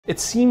It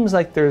seems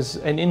like there's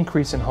an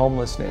increase in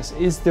homelessness.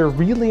 Is there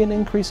really an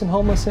increase in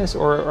homelessness,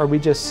 or are we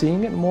just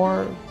seeing it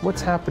more?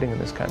 What's happening in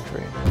this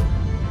country?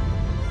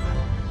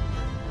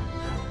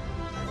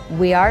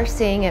 We are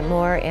seeing it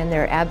more, and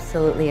there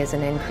absolutely is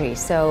an increase.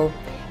 So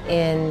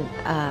in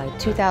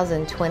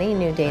 2020,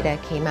 new data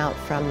came out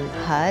from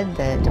HUD,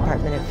 the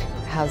Department of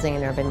Housing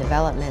and Urban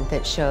Development,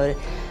 that showed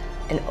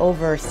an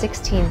over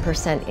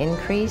 16%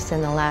 increase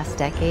in the last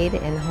decade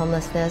in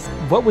homelessness.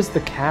 What was the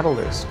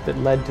catalyst that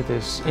led to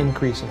this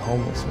increase in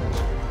homelessness?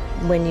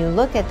 When you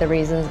look at the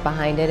reasons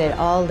behind it, it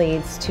all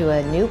leads to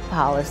a new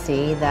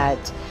policy that,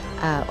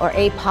 or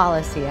a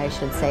policy I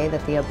should say,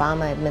 that the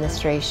Obama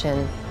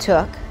administration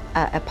took,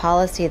 a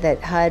policy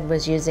that HUD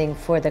was using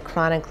for the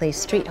chronically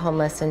street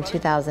homeless in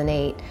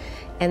 2008,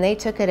 and they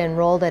took it and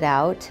rolled it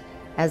out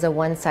as a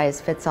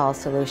one-size-fits-all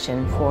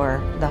solution for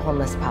the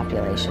homeless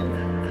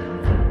population.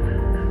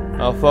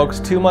 Well, folks,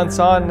 2 months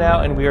on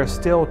now, and we are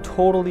still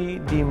totally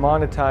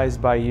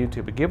demonetized by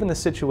YouTube. But given the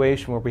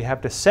situation where we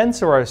have to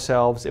censor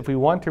ourselves if we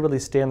want to really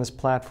stay on this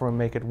platform and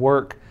make it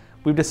work,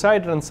 we've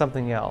decided on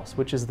something else,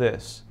 which is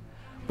this.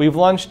 We've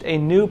launched a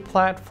new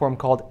platform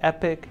called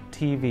Epoch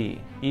TV,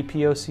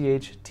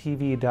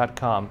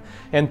 EPOCH-TV.com.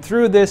 And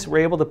through this, we're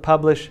able to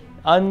publish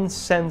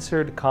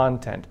uncensored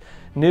content.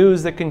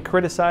 News that can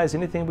criticize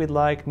anything we'd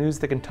like, news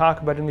that can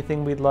talk about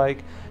anything we'd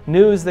like,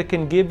 news that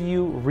can give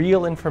you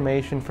real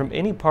information from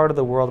any part of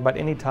the world about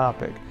any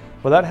topic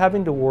without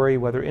having to worry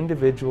whether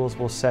individuals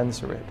will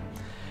censor it.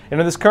 And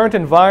in this current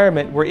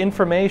environment where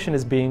information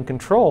is being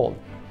controlled,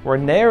 where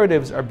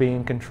narratives are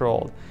being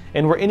controlled,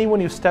 and where anyone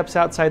who steps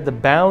outside the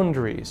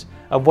boundaries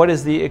of what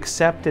is the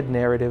accepted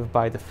narrative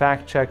by the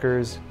fact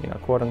checkers,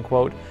 quote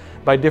unquote,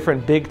 by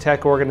different big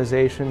tech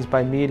organizations,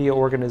 by media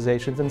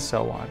organizations, and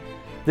so on.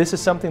 This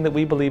is something that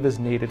we believe is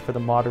needed for the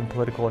modern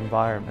political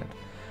environment,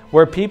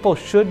 where people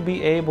should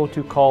be able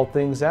to call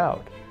things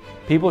out.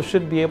 People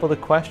should be able to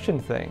question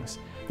things.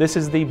 This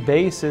is the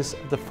basis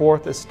of the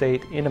Fourth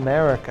Estate in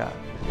America.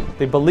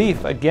 The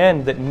belief,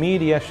 again, that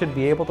media should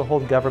be able to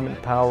hold government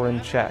power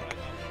in check,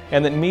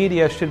 and that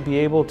media should be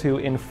able to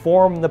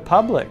inform the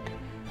public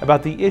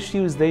about the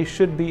issues they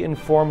should be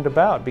informed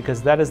about,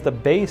 because that is the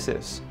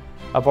basis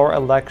of our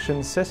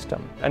election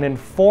system. An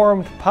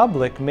informed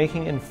public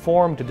making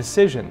informed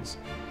decisions.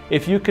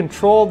 If you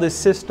control this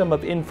system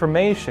of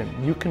information,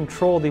 you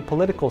control the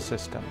political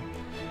system.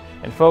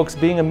 And folks,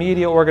 being a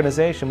media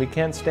organization, we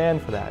can't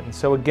stand for that. And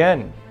so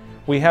again,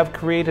 we have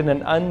created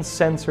an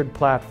uncensored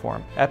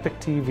platform, Epoch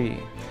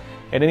TV.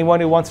 And anyone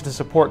who wants to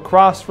support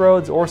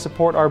Crossroads or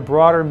support our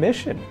broader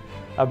mission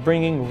of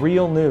bringing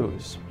real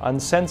news,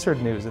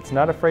 uncensored news, that's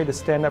not afraid to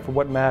stand up for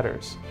what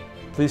matters,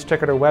 please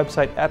check out our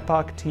website,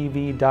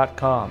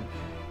 epochtv.com,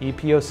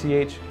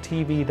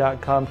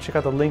 EPOCH-TV.com. Check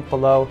out the link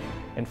below,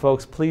 and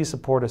folks, please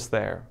support us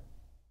there.